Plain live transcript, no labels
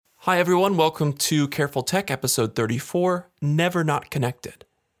Hi everyone, welcome to Careful Tech episode 34, Never Not Connected.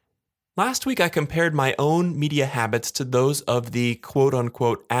 Last week I compared my own media habits to those of the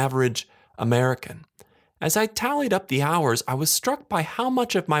quote-unquote average American. As I tallied up the hours, I was struck by how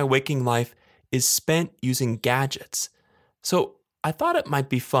much of my waking life is spent using gadgets. So I thought it might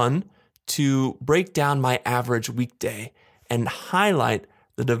be fun to break down my average weekday and highlight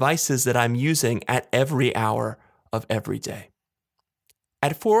the devices that I'm using at every hour of every day.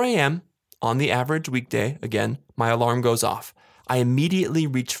 At 4 a.m. on the average weekday, again, my alarm goes off. I immediately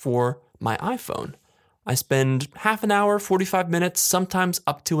reach for my iPhone. I spend half an hour, 45 minutes, sometimes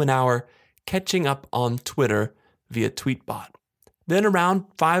up to an hour catching up on Twitter via Tweetbot. Then around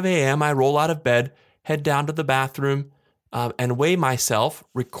 5 a.m., I roll out of bed, head down to the bathroom, and weigh myself,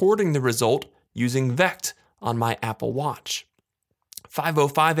 recording the result using Vect on my Apple Watch.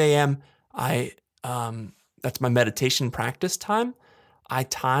 5:05 a.m., that's my meditation practice time. I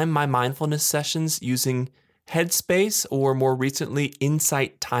time my mindfulness sessions using Headspace or more recently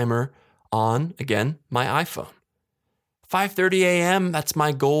Insight Timer on, again, my iPhone. 5:30 a.m., that's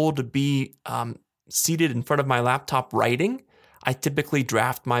my goal to be seated in front of my laptop writing. I typically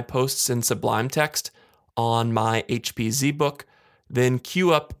draft my posts in Sublime Text on my HP ZBook, then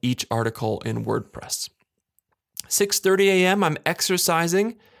queue up each article in WordPress. 6:30 a.m., I'm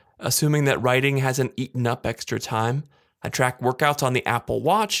exercising, assuming that writing hasn't eaten up extra time. I track workouts on the Apple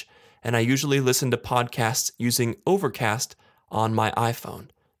Watch, and I usually listen to podcasts using Overcast on my iPhone,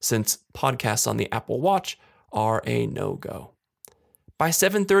 since podcasts on the Apple Watch are a no-go. By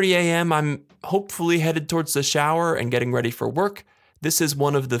 7:30 a.m., I'm hopefully headed towards the shower and getting ready for work. This is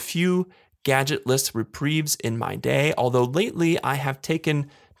one of the few gadgetless reprieves in my day, although lately I have taken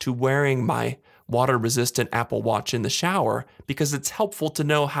to wearing my water-resistant Apple Watch in the shower because it's helpful to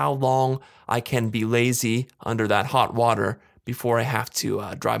know how long I can be lazy under that hot water before I have to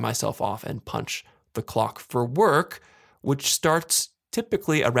dry myself off and punch the clock for work, which starts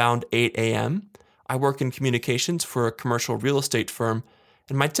typically around 8 a.m. I work in communications for a commercial real estate firm,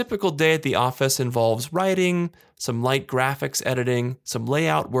 and my typical day at the office involves writing, some light graphics editing, some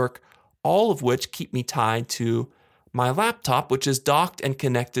layout work, all of which keep me tied to my laptop, which is docked and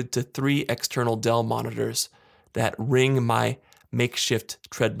connected to 3 external Dell monitors that ring my makeshift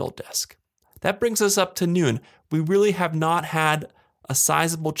treadmill desk. That brings us up to noon. We really have not had a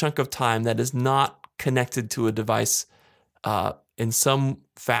sizable chunk of time that is not connected to a device in some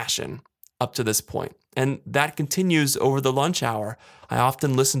fashion up to this point. And that continues over the lunch hour. I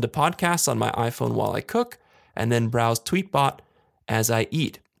often listen to podcasts on my iPhone while I cook and then browse Tweetbot as I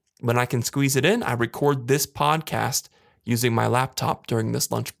eat. When I can squeeze it in, I record this podcast using my laptop during this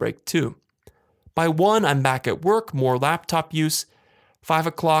lunch break too. By 1, I'm back at work, more laptop use. 5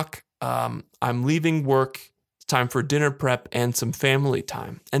 o'clock, I'm leaving work. It's time for dinner prep and some family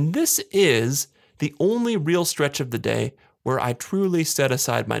time. And this is the only real stretch of the day where I truly set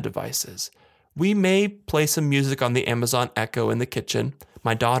aside my devices. We may play some music on the Amazon Echo in the kitchen.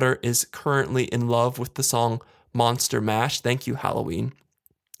 My daughter is currently in love with the song Monster Mash. Thank you, Halloween.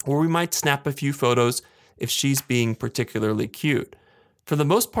 Or we might snap a few photos if she's being particularly cute. For the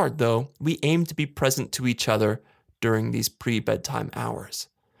most part, though, we aim to be present to each other during these pre-bedtime hours.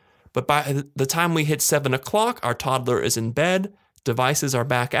 But by the time we hit 7 o'clock, our toddler is in bed, devices are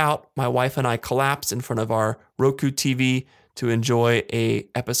back out, my wife and I collapse in front of our Roku TV to enjoy an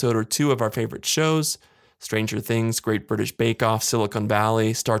episode or 2 of our favorite shows. Stranger Things, Great British Bake Off, Silicon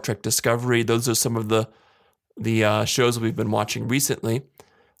Valley, Star Trek Discovery. Those are some of the shows we've been watching recently.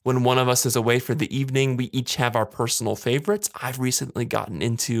 When one of us is away for the evening, we each have our personal favorites. I've recently gotten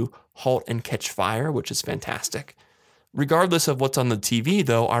into Halt and Catch Fire, which is fantastic. Regardless of what's on the TV,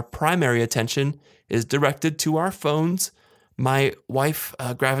 though, our primary attention is directed to our phones. My wife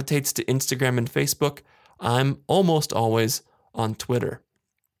gravitates to Instagram and Facebook. I'm almost always on Twitter.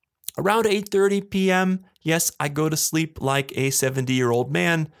 Around 8:30 p.m., yes, I go to sleep like a 70-year-old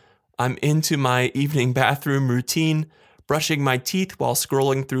man. I'm into my evening bathroom routine, brushing my teeth while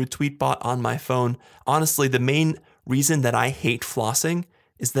scrolling through Tweetbot on my phone. Honestly, the main reason that I hate flossing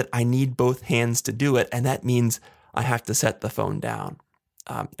is that I need both hands to do it, and that means I have to set the phone down.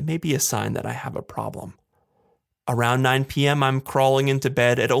 It may be a sign that I have a problem. Around 9 p.m., I'm crawling into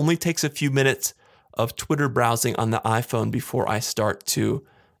bed. It only takes a few minutes of Twitter browsing on the iPhone before I start to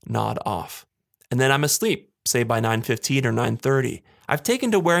nod off. And then I'm asleep, say by 9:15 or 9:30. I've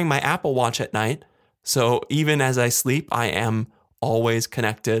taken to wearing my Apple Watch at night, so even as I sleep, I am always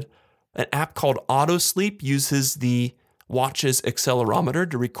connected. An app called AutoSleep uses the watch's accelerometer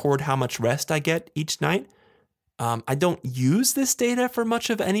to record how much rest I get each night. I don't use this data for much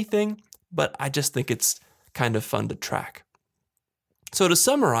of anything, but I just think it's kind of fun to track. So to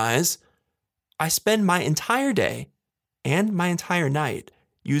summarize, I spend my entire day and my entire night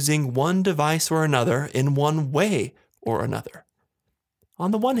using one device or another in one way or another.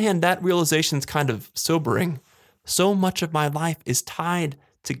 On the one hand, that realization is kind of sobering. So much of my life is tied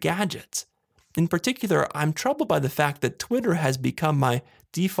to gadgets. In particular, I'm troubled by the fact that Twitter has become my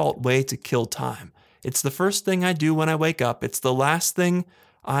default way to kill time. It's the first thing I do when I wake up. It's the last thing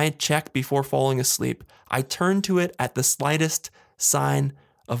I check before falling asleep. I turn to it at the slightest sign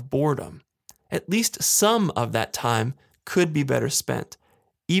of boredom. At least some of that time could be better spent,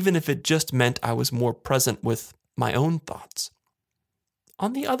 even if it just meant I was more present with my own thoughts.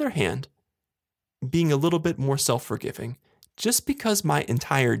 On the other hand, being a little bit more self-forgiving, just because my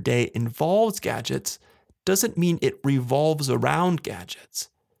entire day involves gadgets doesn't mean it revolves around gadgets.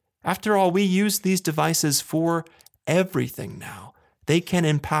 After all, we use these devices for everything now. They can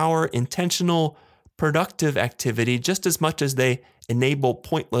empower intentional, productive activity just as much as they enable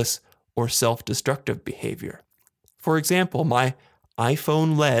pointless or self-destructive behavior. For example, my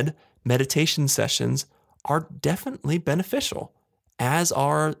iPhone-led meditation sessions are definitely beneficial, as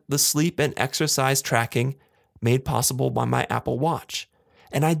are the sleep and exercise tracking made possible by my Apple Watch.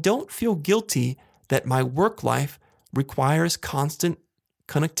 And I don't feel guilty that my work life requires constant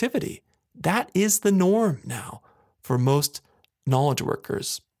connectivity. That is the norm now for most knowledge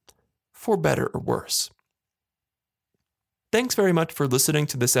workers, for better or worse. Thanks very much for listening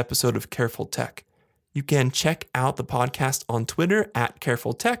to this episode of Careful Tech. You can check out the podcast on Twitter at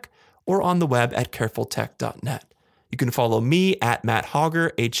Careful Tech or on the web at carefultech.net. You can follow me at Matt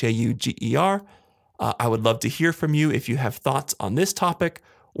Hauger, Hauger. I would love to hear from you if you have thoughts on this topic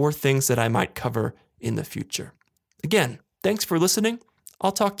or things that I might cover in the future. Again, thanks for listening.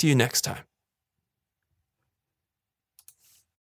 I'll talk to you next time.